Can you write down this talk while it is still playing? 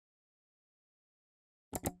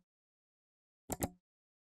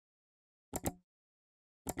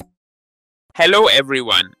Hello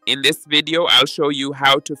everyone, in this video I'll show you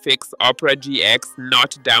how to fix OperaGX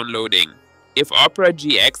not downloading. If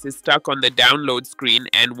OperaGX is stuck on the download screen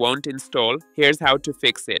and won't install, here's how to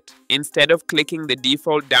fix it. Instead of clicking the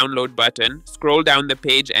default download button, scroll down the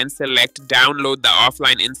page and select Download the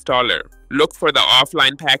offline installer. Look for the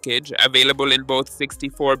offline package available in both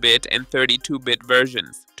 64-bit and 32-bit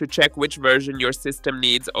versions. To check which version your system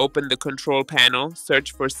needs, open the control panel,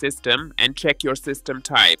 search for System, and check your system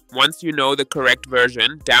type. Once you know the correct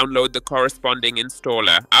version, download the corresponding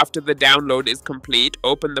installer. After the download is complete,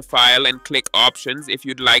 open the file and click Options if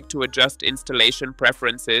you'd like to adjust installation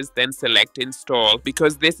preferences, then select Install.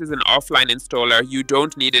 Because this is an offline installer, you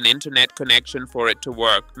don't need an internet connection for it to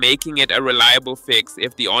work, making it a reliable fix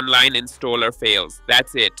if the online installer fails.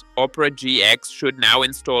 That's it. OperaGX should now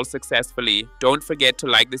install successfully. Don't forget to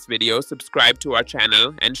like this video, subscribe to our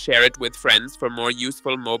channel, and share it with friends for more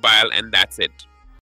useful mobile, and that's it.